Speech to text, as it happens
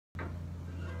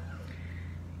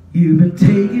You've been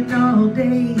taking all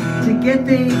day to get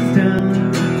things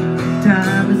done.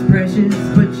 Time is precious,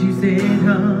 but you said,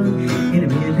 in a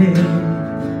minute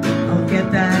I'll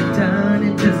get that done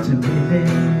in just a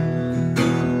minute.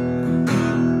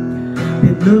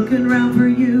 Been looking around for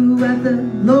you at the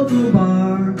local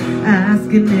bar,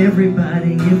 asking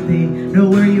everybody if they know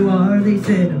where you are. They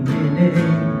said a minute,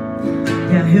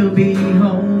 yeah, he'll be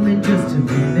home in just a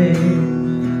minute.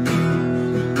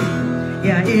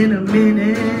 Yeah, in a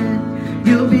minute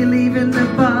you'll be leaving the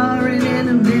bar, and in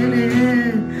a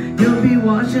minute you'll be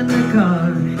washing the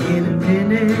car. In a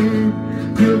minute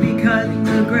you'll be cutting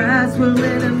the grass. Well,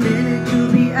 in a minute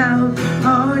you'll be out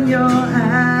on your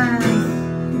ass.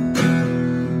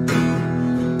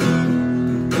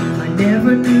 I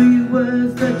never knew you were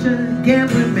such a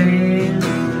gambling man.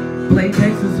 Play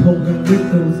Texas Hold'em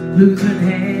with those losing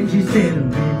hands. You said a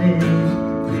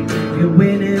minute, you'll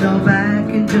win it all back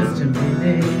in just a minute.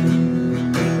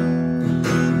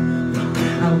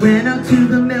 I went out to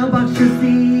the mailbox just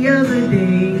the other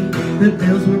day. The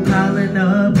bills were piling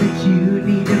up that you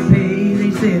need to pay.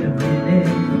 They said a minute,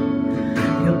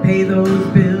 you'll pay those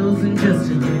bills in just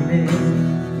a minute.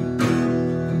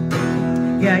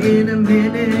 Yeah, in a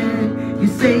minute you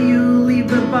say you'll leave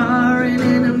the bar, and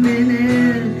in a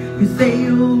minute you say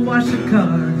you'll wash the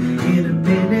car. In a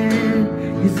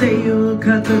minute you say you'll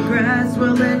cut the grass.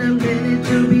 Well, in a minute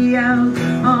you'll be out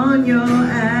on your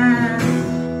ass.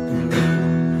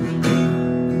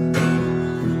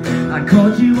 I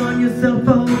called you on your cell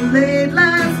phone late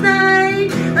last night.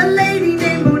 A lady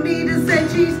named Bonita said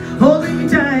she's holding you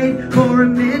tight for a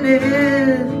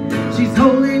minute. She's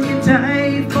holding you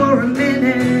tight for a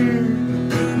minute.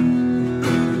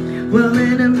 Well,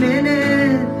 in a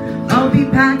minute I'll be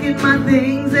packing my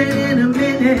things, and in a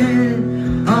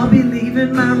minute I'll be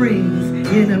leaving my rings.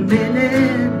 In a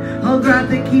minute I'll grab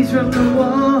the keys from the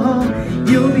wall.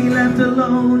 You'll be left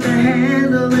alone to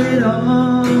handle it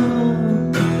all.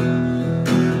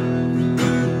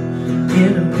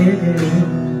 In a minute,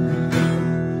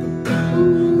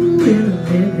 ooh, in a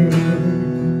minute,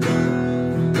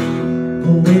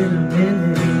 oh, in a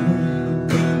minute,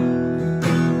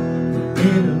 in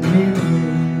a minute.